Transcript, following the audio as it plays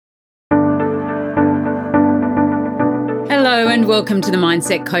Hello and welcome to the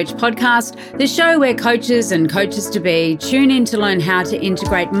Mindset Coach podcast, the show where coaches and coaches-to-be tune in to learn how to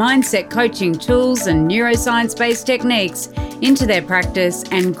integrate mindset coaching tools and neuroscience-based techniques into their practice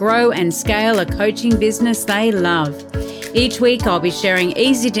and grow and scale a coaching business they love. Each week I'll be sharing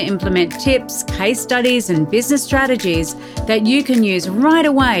easy-to-implement tips, case studies and business strategies that you can use right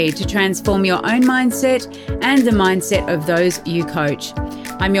away to transform your own mindset and the mindset of those you coach.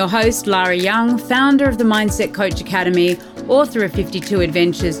 I'm your host, Lara Young, founder of the Mindset Coach Academy, author of 52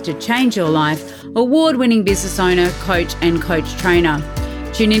 Adventures to Change Your Life, award-winning business owner, coach and coach trainer.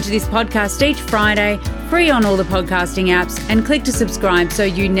 Tune into this podcast each Friday, free on all the podcasting apps, and click to subscribe so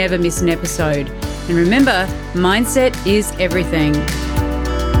you never miss an episode. And remember, mindset is everything.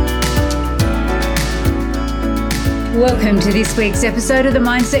 Welcome to this week's episode of the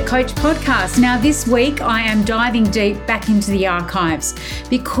Mindset Coach podcast. Now, this week I am diving deep back into the archives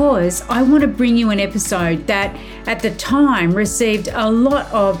because I want to bring you an episode that at the time received a lot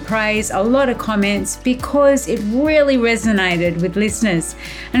of praise, a lot of comments because it really resonated with listeners.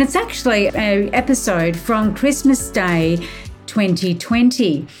 And it's actually an episode from Christmas Day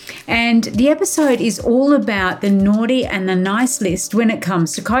 2020. And the episode is all about the naughty and the nice list when it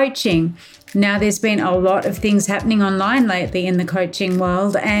comes to coaching. Now, there's been a lot of things happening online lately in the coaching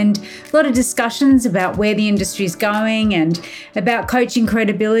world and a lot of discussions about where the industry is going and about coaching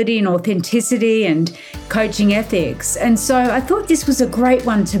credibility and authenticity and coaching ethics. And so I thought this was a great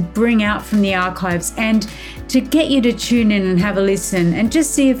one to bring out from the archives and to get you to tune in and have a listen and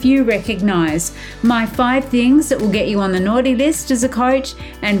just see if you recognize my 5 things that will get you on the naughty list as a coach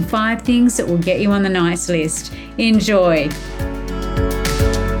and 5 things that will get you on the nice list. Enjoy.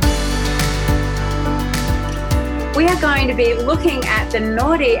 We are going to be looking at the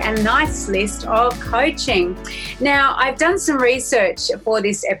naughty and nice list of coaching. Now, I've done some research for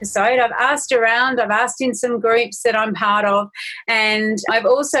this episode. I've asked around, I've asked in some groups that I'm part of, and I've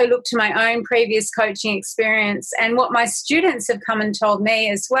also looked to my own previous coaching experience and what my students have come and told me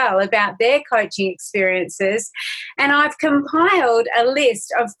as well about their coaching experiences. And I've compiled a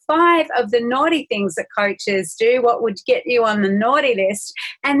list of 5 of the naughty things that coaches do, what would get you on the naughty list,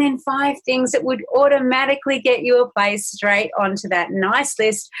 and then 5 things that would automatically get you a place straight onto that nice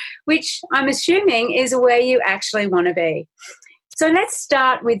list, which I'm assuming is where you actually want to be. So let's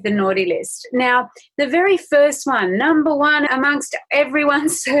start with the naughty list. Now, the very first one, number 1 amongst everyone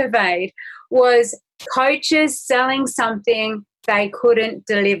surveyed, was coaches selling something they couldn't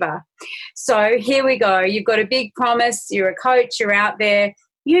deliver. So here we go. You've got a big promise. You're a coach. You're out there.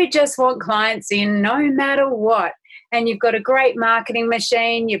 You just want clients in no matter what. And you've got a great marketing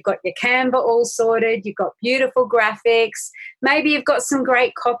machine, you've got your Canva all sorted, you've got beautiful graphics, maybe you've got some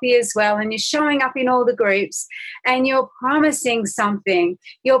great copy as well, and you're showing up in all the groups and you're promising something,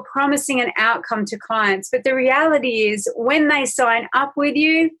 you're promising an outcome to clients. But the reality is when they sign up with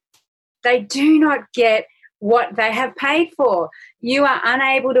you, they do not get what they have paid for. You are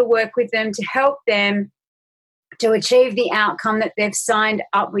unable to work with them to help them to achieve the outcome that they've signed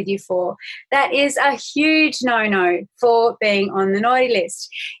up with you for. That is a huge no-no for being on the naughty list.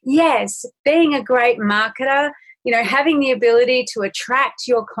 Yes, being a great marketer, having the ability to attract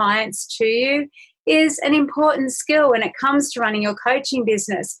your clients to you is an important skill when it comes to running your coaching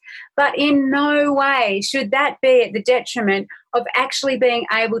business. But in no way should that be at the detriment of actually being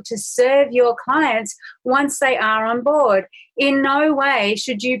able to serve your clients once they are on board. In no way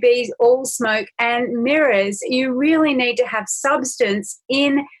should you be all smoke and mirrors. You really need to have substance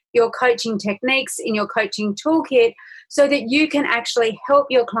in your coaching techniques, in your coaching toolkit, so that you can actually help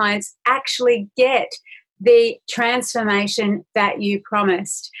your clients actually get the transformation that you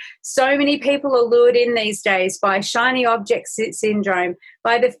promised. So many people are lured in these days by shiny object syndrome,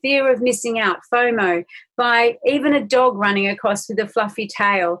 by the fear of missing out, FOMO, by even a dog running across with a fluffy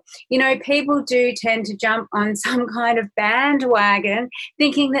tail. People do tend to jump on some kind of bandwagon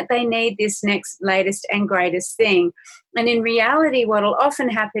thinking that they need this next, latest and greatest thing. And in reality, what will often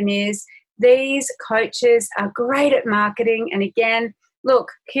happen is these coaches are great at marketing. And again,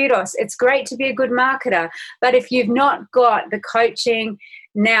 look, kudos. It's great to be a good marketer. But if you've not got the coaching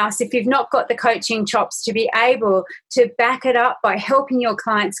nous, if you've not got the coaching chops to be able to back it up by helping your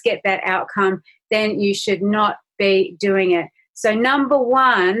clients get that outcome, then you should not be doing it. So number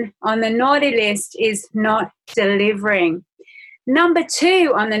 1 on the naughty list is not delivering. Number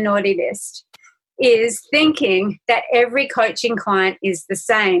 2 on the naughty list is thinking that every coaching client is the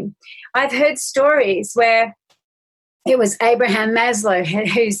same. I've heard stories where it was Abraham Maslow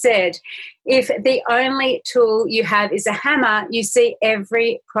who said, If the only tool you have is a hammer, you see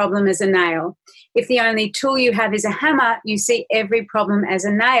every problem as a nail. If the only tool you have is a hammer, you see every problem as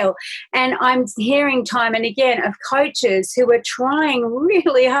a nail. And I'm hearing time and again of coaches who are trying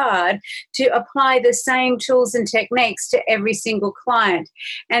really hard to apply the same tools and techniques to every single client.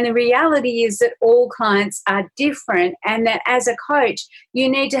 And the reality is that all clients are different, and that as a coach, you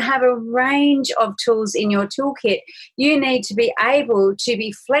need to have a range of tools in your toolkit. You need to be able to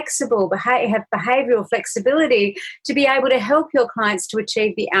be flexible, have behavioral flexibility to be able to help your clients to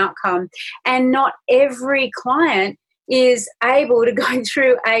achieve the outcome. And not every client is able to go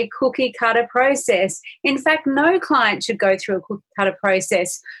through a cookie cutter process. In fact, no client should go through a cookie cutter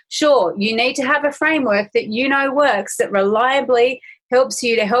process. Sure, you need to have a framework that you know works, that reliably helps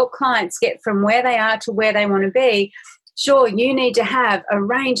you to help clients get from where they are to where they want to be. Sure, you need to have a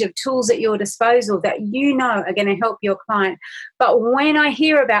range of tools at your disposal that you know are going to help your client. But when I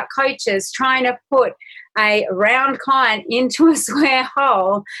hear about coaches trying to put a round client into a square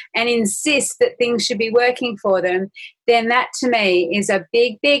hole and insist that things should be working for them, then that to me is a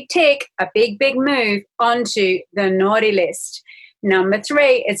big, big tick, a big, big move onto the naughty list. Number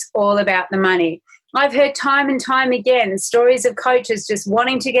 3, it's all about the money. I've heard time and time again stories of coaches just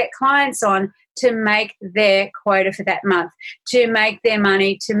wanting to get clients on to make their quota for that month, to make their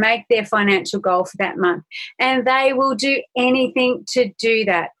money, to make their financial goal for that month. And they will do anything to do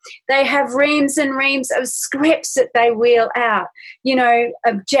that. They have reams and reams of scripts that they wheel out. You know,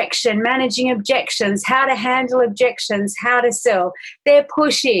 objection, managing objections, how to handle objections, how to sell. They're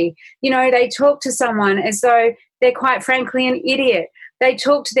pushy. You know, they talk to someone as though they're quite frankly an idiot. They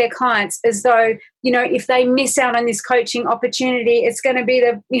talk to their clients as though, you know, if they miss out on this coaching opportunity, it's going to be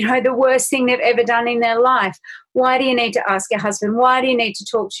the worst thing they've ever done in their life. Why do you need to ask your husband? Why do you need to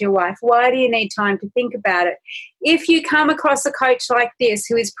talk to your wife? Why do you need time to think about it? If you come across a coach like this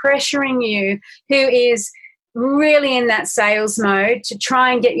who is pressuring you, who is really in that sales mode to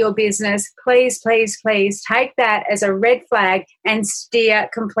try and get your business, please, please, please take that as a red flag and steer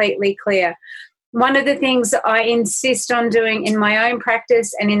completely clear. One of the things that I insist on doing in my own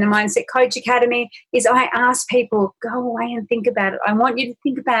practice and in the Mindset Coach Academy is I ask people, go away and think about it. I want you to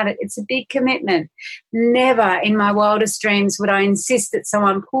think about it. It's a big commitment. Never in my wildest dreams would I insist that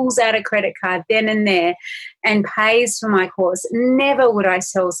someone pulls out a credit card then and there and pays for my course. Never would I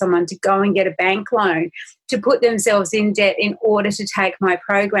tell someone to go and get a bank loan to put themselves in debt in order to take my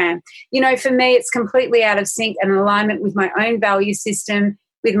program. You know, for me, it's completely out of sync and alignment with my own value system,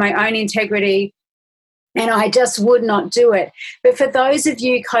 with my own integrity, and I just would not do it. But for those of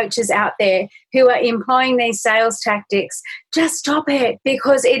you coaches out there who are employing these sales tactics, just stop it,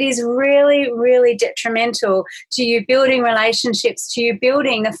 because it is really, really detrimental to you building relationships, to you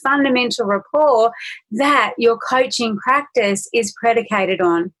building the fundamental rapport that your coaching practice is predicated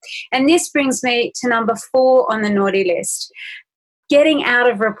on. And this brings me to number 4 on the naughty list. Getting out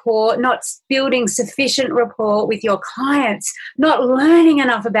of rapport, not building sufficient rapport with your clients, not learning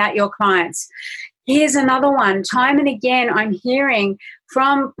enough about your clients. Here's another one. Time and again, I'm hearing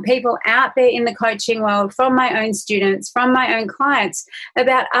from people out there in the coaching world, from my own students, from my own clients,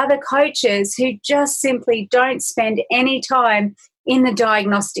 about other coaches who just simply don't spend any time in the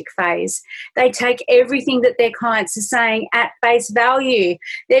diagnostic phase. They take everything that their clients are saying at face value.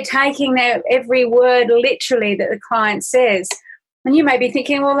 They're taking their every word literally that the client says. And you may be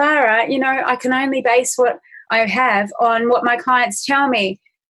thinking, well, Lara, you know, I can only base what I have on what my clients tell me.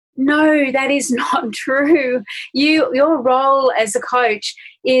 No, that is not true. Your role as a coach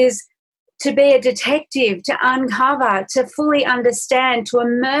is to be a detective, to uncover, to fully understand, to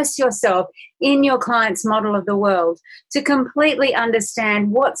immerse yourself in your client's model of the world, to completely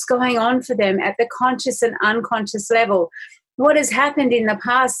understand what's going on for them at the conscious and unconscious level. What has happened in the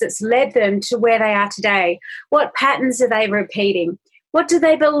past that's led them to where they are today? What patterns are they repeating? What do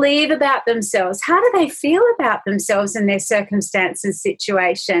they believe about themselves? How do they feel about themselves and their circumstance and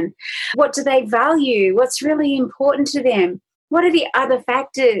situation? What do they value? What's really important to them? What are the other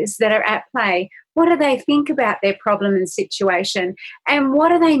factors that are at play? What do they think about their problem and situation? And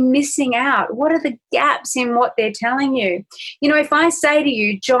what are they missing out? What are the gaps in what they're telling you? You know, if I say to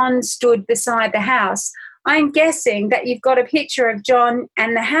you, John stood beside the house, I'm guessing that you've got a picture of John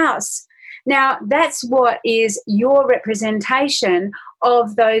and the house. Now, that's what is your representation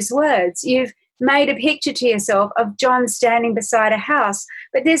of those words. You've made a picture to yourself of John standing beside a house,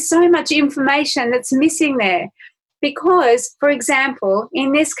 but there's so much information that's missing there. Because, for example,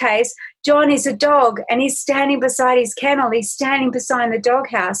 in this case, John is a dog and he's standing beside his kennel, he's standing beside the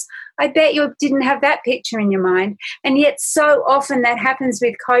doghouse. I bet you didn't have that picture in your mind. And yet so often that happens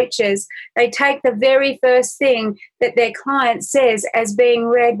with coaches. They take the very first thing that their client says as being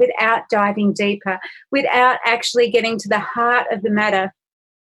read without diving deeper, without actually getting to the heart of the matter.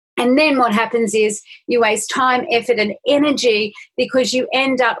 And then what happens is you waste time, effort, and energy because you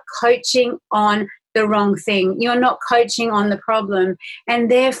end up coaching on the wrong thing. You're not coaching on the problem.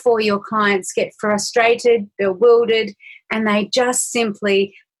 And therefore your clients get frustrated, bewildered, and they just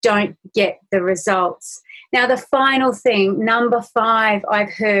simply don't get the results. Now, the final thing, number 5,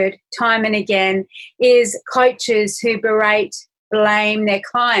 I've heard time and again, is coaches who blame their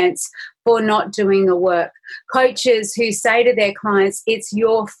clients for not doing the work. Coaches who say to their clients, it's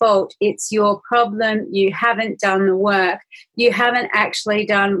your fault, it's your problem, you haven't done the work, you haven't actually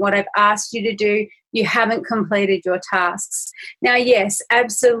done what I've asked you to do, you haven't completed your tasks. Now, yes,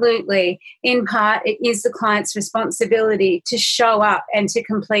 absolutely, in part, it is the client's responsibility to show up and to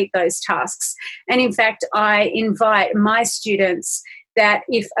complete those tasks. And in fact, I invite my students that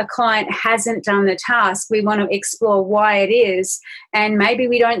if a client hasn't done the task, we want to explore why it is, and maybe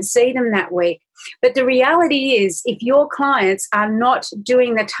we don't see them that week. But the reality is, if your clients are not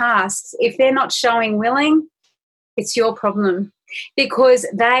doing the tasks, if they're not showing willing, it's your problem, because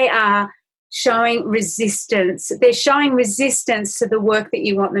they are showing resistance. They're showing resistance to the work that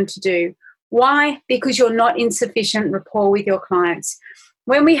you want them to do. Why? Because you're not in sufficient rapport with your clients.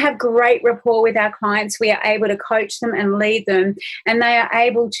 When we have great rapport with our clients, we are able to coach them and lead them, and they are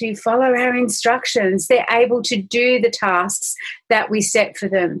able to follow our instructions. They're able to do the tasks that we set for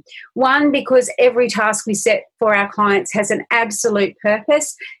them. One, because every task we set for our clients has an absolute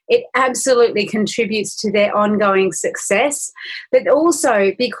purpose. It absolutely contributes to their ongoing success, but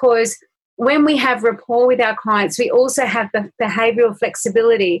also because when we have rapport with our clients, we also have the behavioural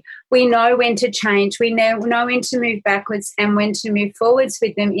flexibility. We know when to change. We know when to move backwards and when to move forwards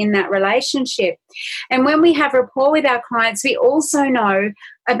with them in that relationship. And when we have rapport with our clients, we also know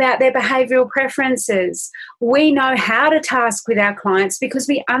about their behavioural preferences. We know how to task with our clients because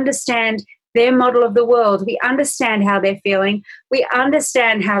we understand their model of the world. We understand how they're feeling. We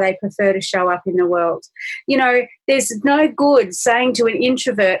understand how they prefer to show up in the world. You know, there's no good saying to an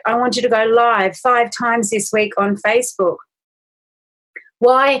introvert, I want you to go live 5 times this week on Facebook.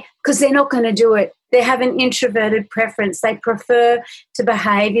 Why? Because they're not going to do it. They have an introverted preference. They prefer to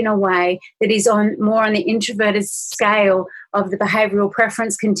behave in a way that is more on the introverted scale of the behavioural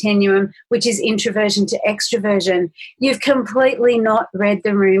preference continuum, which is introversion to extroversion. You've completely not read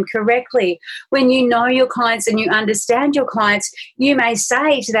the room correctly. When you know your clients and you understand your clients, you may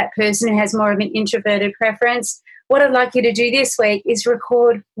say to that person who has more of an introverted preference, what I'd like you to do this week is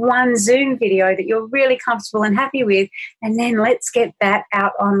record one Zoom video that you're really comfortable and happy with, and then let's get that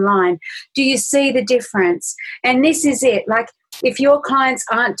out online. Do you see the difference? And this is it. Like, if your clients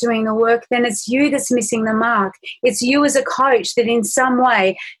aren't doing the work, then it's you that's missing the mark. It's you as a coach that in some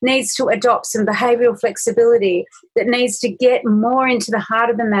way needs to adopt some behavioural flexibility, that needs to get more into the heart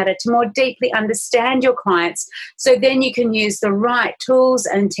of the matter, to more deeply understand your clients, so then you can use the right tools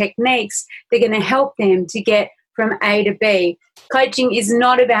and techniques that are going to help them to get from A to B. Coaching is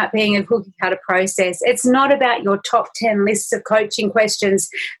not about being a cookie cutter process. It's not about your top 10 lists of coaching questions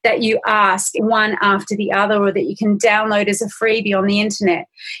that you ask one after the other or that you can download as a freebie on the internet.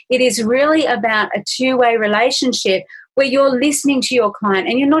 It is really about a two-way relationship where you're listening to your client,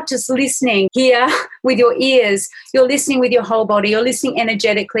 and you're not just listening here with your ears, you're listening with your whole body, you're listening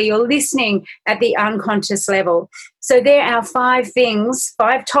energetically, you're listening at the unconscious level. So there are 5 things,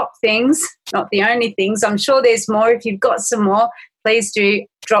 5 top things, not the only things. I'm sure there's more. If you've got some more, please do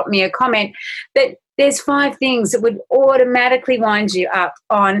drop me a comment. But there's 5 things that would automatically wind you up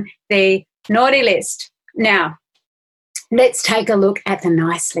on the naughty list. Now, let's take a look at the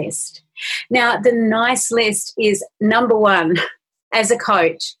nice list. Now, the nice list is number 1 as a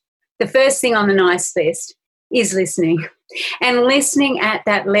coach. The first thing on the nice list is listening, and listening at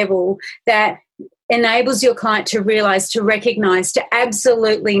that level that enables your client to realize, to recognize, to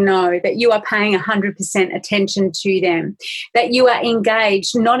absolutely know that you are paying 100% attention to them, that you are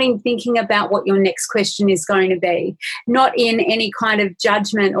engaged, not in thinking about what your next question is going to be, not in any kind of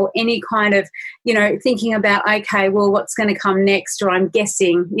judgment or any kind of, thinking about, okay, well, what's going to come next, or I'm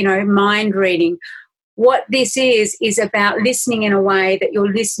guessing, mind reading. What this is about listening in a way that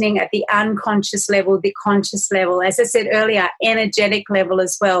you're listening at the unconscious level, the conscious level, as I said earlier, energetic level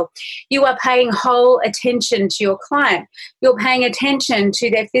as well. You are paying whole attention to your client. You're paying attention to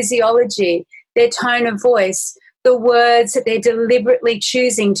their physiology, their tone of voice, the words that they're deliberately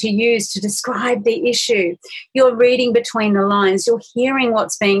choosing to use to describe the issue. You're reading between the lines. You're hearing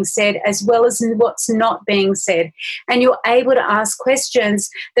what's being said as well as what's not being said. And you're able to ask questions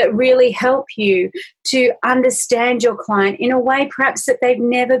that really help you to understand your client in a way perhaps that they've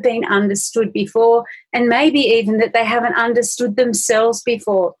never been understood before, and maybe even that they haven't understood themselves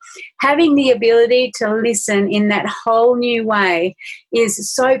before. Having the ability to listen in that whole new way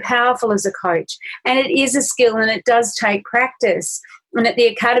is so powerful as a coach, and it is a skill and it does take practice. And at the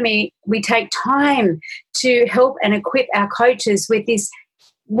Academy, we take time to help and equip our coaches with this,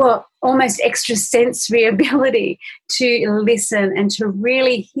 well, almost extrasensory ability to listen and to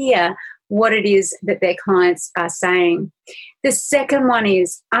really hear what it is that their clients are saying. The second one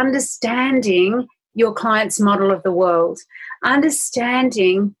is understanding your client's model of the world,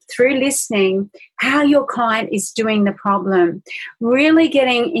 understanding through listening how your client is doing the problem, really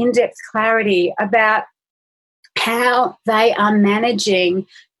getting in-depth clarity about how they are managing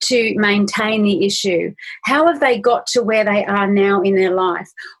to maintain the issue. How have they got to where they are now in their life?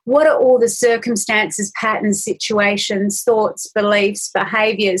 What are all the circumstances, patterns, situations, thoughts, beliefs,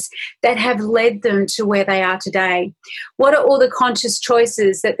 behaviours that have led them to where they are today? What are all the conscious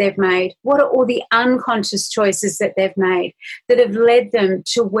choices that they've made? What are all the unconscious choices that they've made that have led them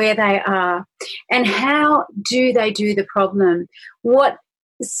to where they are? And how do they do the problem? What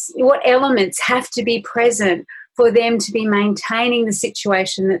elements have to be present for them to be maintaining the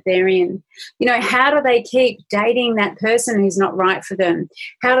situation that they're in? You know, how do they keep dating that person who's not right for them?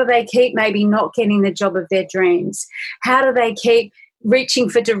 How do they keep maybe not getting the job of their dreams? How do they keep reaching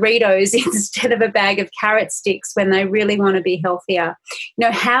for Doritos instead of a bag of carrot sticks when they really want to be healthier? You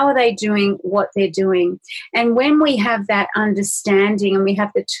know, how are they doing what they're doing? And when we have that understanding and we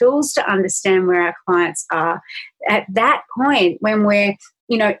have the tools to understand where our clients are, at that point when we're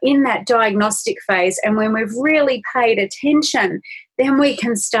in that diagnostic phase and when we've really paid attention, then we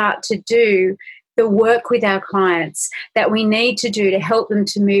can start to do the work with our clients that we need to do to help them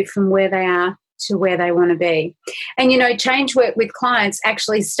to move from where they are to where they want to be. And, change work with clients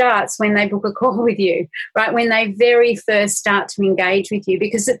actually starts when they book a call with you, right? When they very first start to engage with you,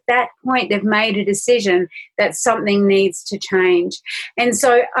 because at that point they've made a decision that something needs to change. And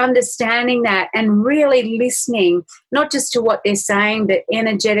so understanding that and really listening, not just to what they're saying, but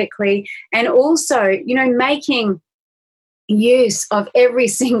energetically, and also, making use of every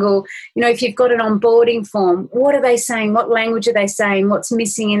single, if you've got an onboarding form, what are they saying? What language are they saying? What's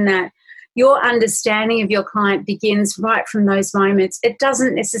missing in that? Your understanding of your client begins right from those moments. It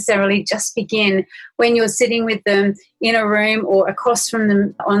doesn't necessarily just begin when you're sitting with them in a room or across from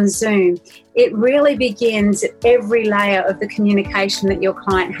them on Zoom. It really begins at every layer of the communication that your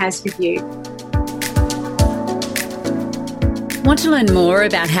client has with you. Want to learn more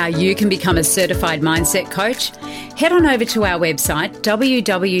about how you can become a certified mindset coach? Head on over to our website,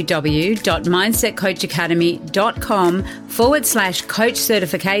 www.mindsetcoachacademy.com/coach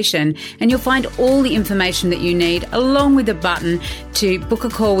certification, and you'll find all the information that you need, along with a button to book a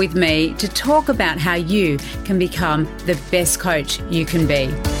call with me to talk about how you can become the best coach you can be.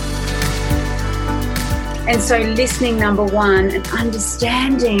 And so listening, number one, and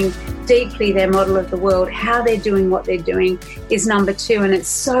understanding deeply their model of the world, how they're doing what they're doing, is number two. And it's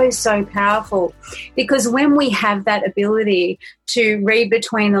so, so powerful, because when we have that ability to read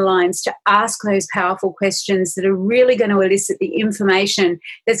between the lines, to ask those powerful questions that are really going to elicit the information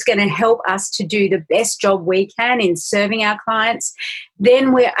that's going to help us to do the best job we can in serving our clients,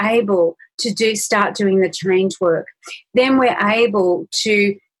 then we're able to start doing the change work. Then we're able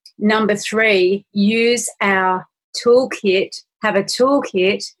to, number three, use our toolkit, have a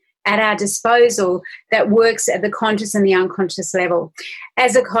toolkit at our disposal that works at the conscious and the unconscious level.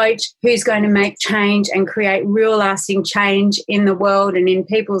 As a coach who's going to make change and create real lasting change in the world and in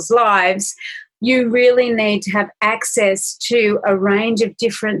people's lives, you really need to have access to a range of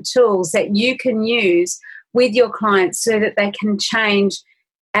different tools that you can use with your clients so that they can change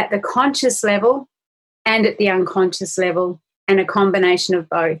at the conscious level and at the unconscious level, and a combination of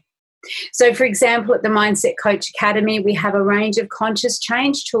both. So, for example, at the Mindset Coach Academy, we have a range of conscious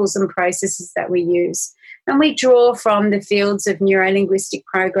change tools and processes that we use. And we draw from the fields of neuro-linguistic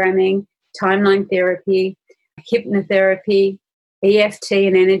programming, timeline therapy, hypnotherapy, EFT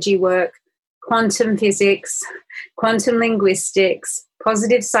and energy work, quantum physics, quantum linguistics,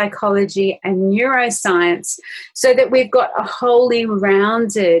 positive psychology, and neuroscience, so that we've got a wholly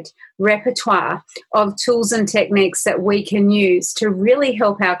rounded repertoire of tools and techniques that we can use to really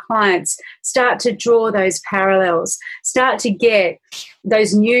help our clients start to draw those parallels, start to get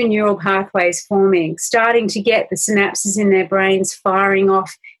those new neural pathways forming, starting to get the synapses in their brains firing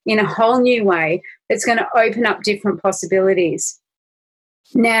off in a whole new way It's going to open up different possibilities.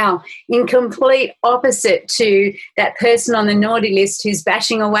 Now, in complete opposite to that person on the naughty list who's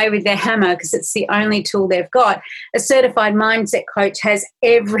bashing away with their hammer because it's the only tool they've got, a certified mindset coach has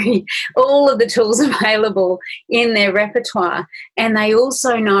all of the tools available in their repertoire, and they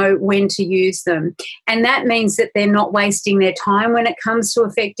also know when to use them. And that means that they're not wasting their time when it comes to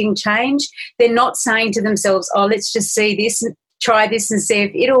affecting change. They're not saying to themselves, oh, let's just see this, try this and see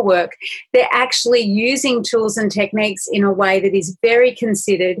if it'll work. They're actually using tools and techniques in a way that is very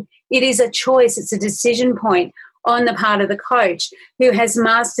considered. It is a choice. It's a decision point on the part of the coach who has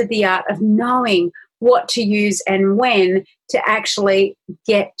mastered the art of knowing what to use and when to actually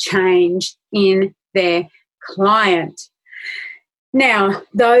get change in their client. Now,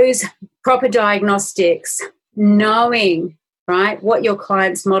 those proper diagnostics, knowing right, what your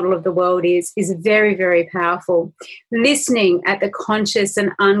client's model of the world is very, very powerful. Listening at the conscious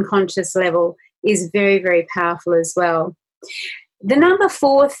and unconscious level is very, very powerful as well. The number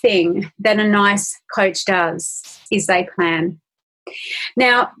 4 thing that a nice coach does is they plan.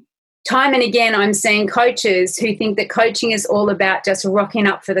 Now, time and again, I'm seeing coaches who think that coaching is all about just rocking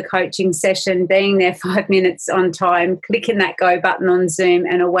up for the coaching session, being there 5 minutes on time, clicking that go button on Zoom,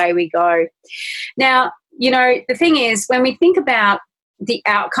 and away we go. Now, you know, the thing is, when we think about the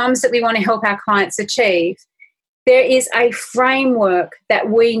outcomes that we want to help our clients achieve, there is a framework that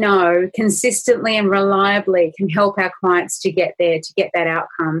we know consistently and reliably can help our clients to get there, to get that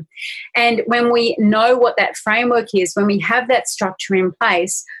outcome. And when we know what that framework is, when we have that structure in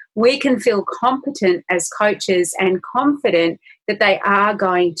place, we can feel competent as coaches and confident that they are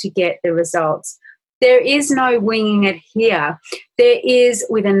going to get the results. There is no winging it here. There is,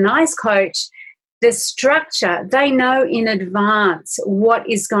 with a nice coach, the structure. They know in advance what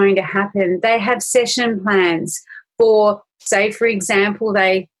is going to happen. They have session plans for, say, for example,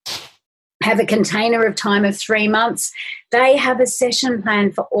 they have a container of time of 3 months. They have a session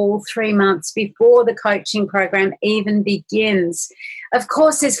plan for all 3 months before the coaching program even begins. Of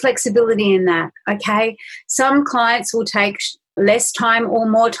course, there's flexibility in that, okay? Some clients will take less time or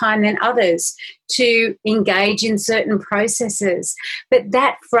more time than others to engage in certain processes. But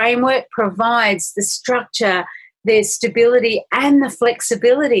that framework provides the structure, the stability and the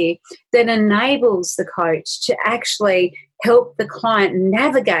flexibility that enables the coach to actually help the client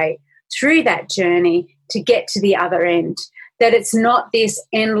navigate through that journey to get to the other end. That it's not this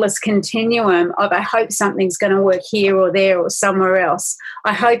endless continuum of, I hope something's going to work here or there or somewhere else.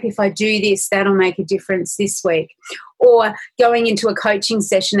 I hope if I do this, that'll make a difference this week. Or going into a coaching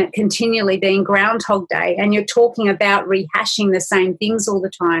session at continually being Groundhog Day and you're talking about rehashing the same things all the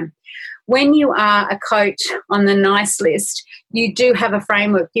time. When you are a coach on the nice list, you do have a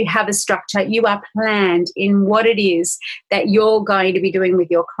framework, you have a structure, you are planned in what it is that you're going to be doing with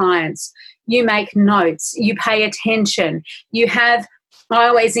your clients. You make notes, you pay attention, you have, I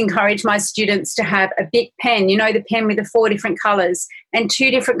always encourage my students to have a big pen, you know, the pen with the 4 different colours and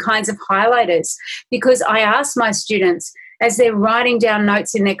 2 different kinds of highlighters, because I ask my students as they're writing down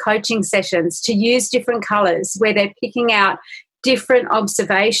notes in their coaching sessions to use different colours where they're picking out different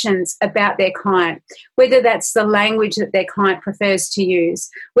observations about their client, whether that's the language that their client prefers to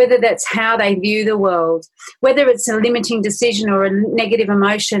use, whether that's how they view the world, whether it's a limiting decision or a negative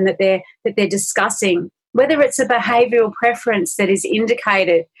emotion that they're discussing, whether it's a behavioural preference that is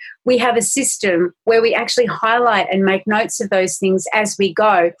indicated. We have a system where we actually highlight and make notes of those things as we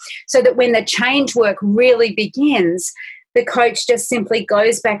go, so that when the change work really begins, the coach just simply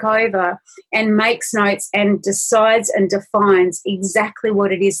goes back over and makes notes and decides and defines exactly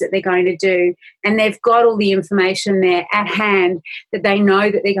what it is that they're going to do. And they've got all the information there at hand that they know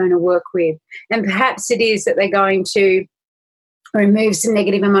that they're going to work with. And perhaps it is that they're going to remove some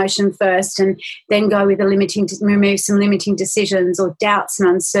negative emotion first and then go with remove some limiting decisions or doubts and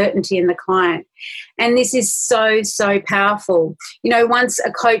uncertainty in the client. And this is so, so powerful. You know, once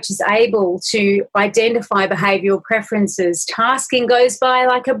a coach is able to identify behavioural preferences, tasking goes by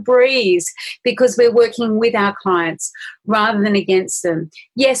like a breeze because we're working with our clients rather than against them.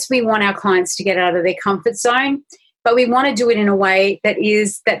 Yes, we want our clients to get out of their comfort zone, but we want to do it in a way that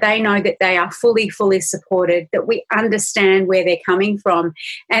they know that they are fully supported, that we understand where they're coming from,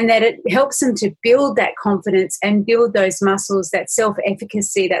 and that it helps them to build that confidence and build those muscles, that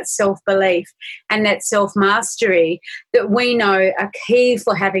self-efficacy, that self-belief, and that self-mastery that we know are key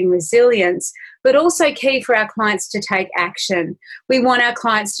for having resilience, but also key for our clients to take action. We want our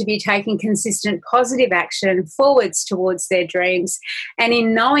clients to be taking consistent positive action forwards towards their dreams. And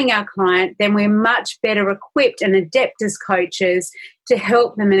in knowing our client, then we're much better equipped and adept as coaches to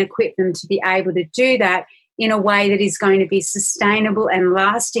help them and equip them to be able to do that in a way that is going to be sustainable and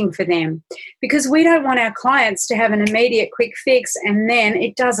lasting for them. Because we don't want our clients to have an immediate quick fix and then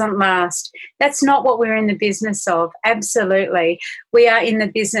it doesn't last. That's not what we're in the business of. Absolutely. We are in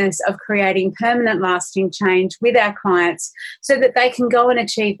the business of creating permanent lasting change with our clients so that they can go and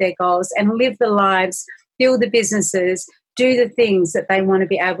achieve their goals and live the lives, build the businesses, do the things that they want to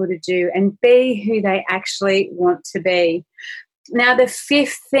be able to do and be who they actually want to be. Now, the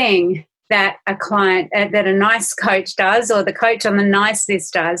fifth thing that a client, that a NICE coach does, or the coach on the NICE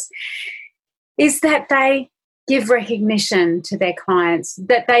list does, is that they give recognition to their clients,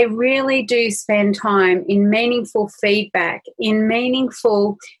 that they really do spend time in meaningful feedback, in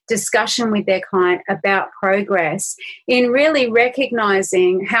meaningful discussion with their client about progress, in really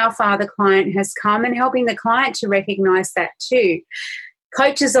recognising how far the client has come and helping the client to recognise that too.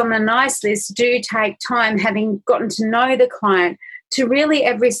 Coaches on the NICE list do take time, having gotten to know the client, to really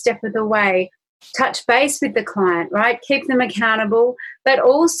every step of the way touch base with the client, right? Keep them accountable, but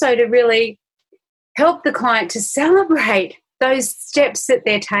also to really help the client to celebrate those steps that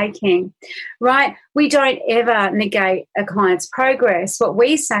they're taking, right? We don't ever negate a client's progress. What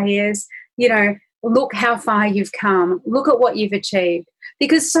we say is, look how far you've come. Look at what you've achieved.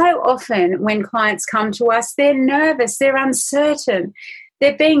 Because so often when clients come to us, they're nervous, they're uncertain.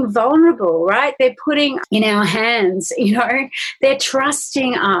 They're being vulnerable, right? They're putting in our hands, they're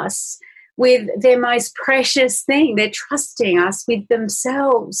trusting us with their most precious thing. They're trusting us with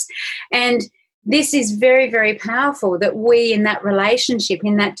themselves. And this is very, very powerful that we in that relationship,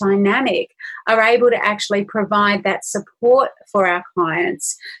 in that dynamic, are able to actually provide that support for our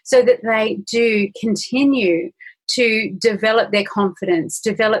clients so that they do continue to develop their confidence,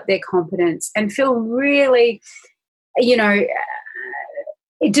 develop their competence, and feel really,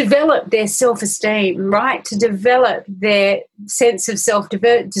 develop their self-esteem, right? To develop their sense of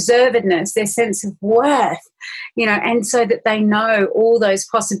self-deservedness, their sense of worth, and so that they know all those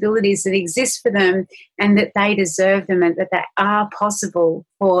possibilities that exist for them and that they deserve them and that they are possible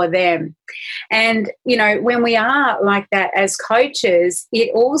for them. And, when we are like that as coaches,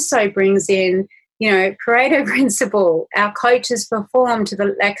 it also brings in Pareto principle. Our coaches our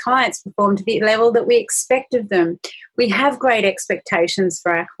clients perform to the level that we expect of them. We have great expectations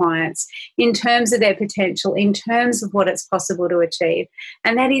for our clients in terms of their potential, in terms of what it's possible to achieve.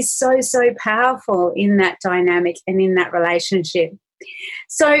 And that is so, so powerful in that dynamic and in that relationship.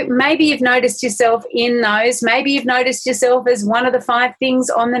 So maybe you've noticed yourself in those. Maybe you've noticed yourself as one of the 5 things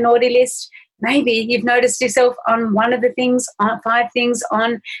on the naughty list. Maybe you've noticed yourself on one of the 5 things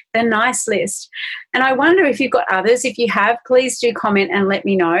on the NICE list. And I wonder if you've got others. If you have, please do comment and let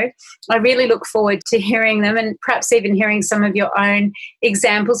me know. I really look forward to hearing them and perhaps even hearing some of your own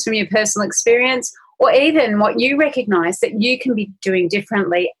examples from your personal experience, or even what you recognise that you can be doing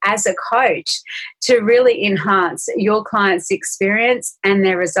differently as a coach to really enhance your clients' experience and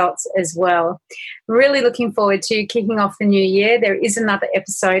their results as well. Really looking forward to kicking off the new year. There is another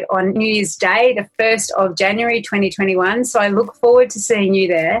episode on New Year's Day, the 1st of January 2021. So I look forward to seeing you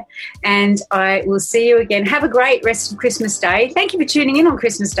there, and I will see you again. Have a great rest of Christmas Day. Thank you for tuning in on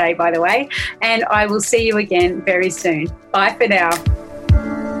Christmas Day, by the way, and I will see you again very soon. Bye for now.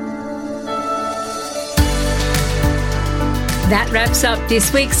 That wraps up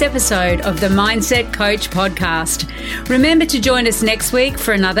this week's episode of the Mindset Coach podcast. Remember to join us next week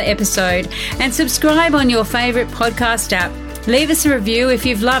for another episode and subscribe on your favourite podcast app. Leave us a review if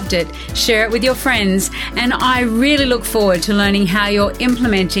you've loved it, share it with your friends, and I really look forward to learning how you're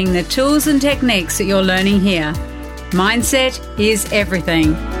implementing the tools and techniques that you're learning here. Mindset is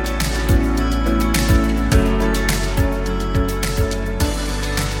everything.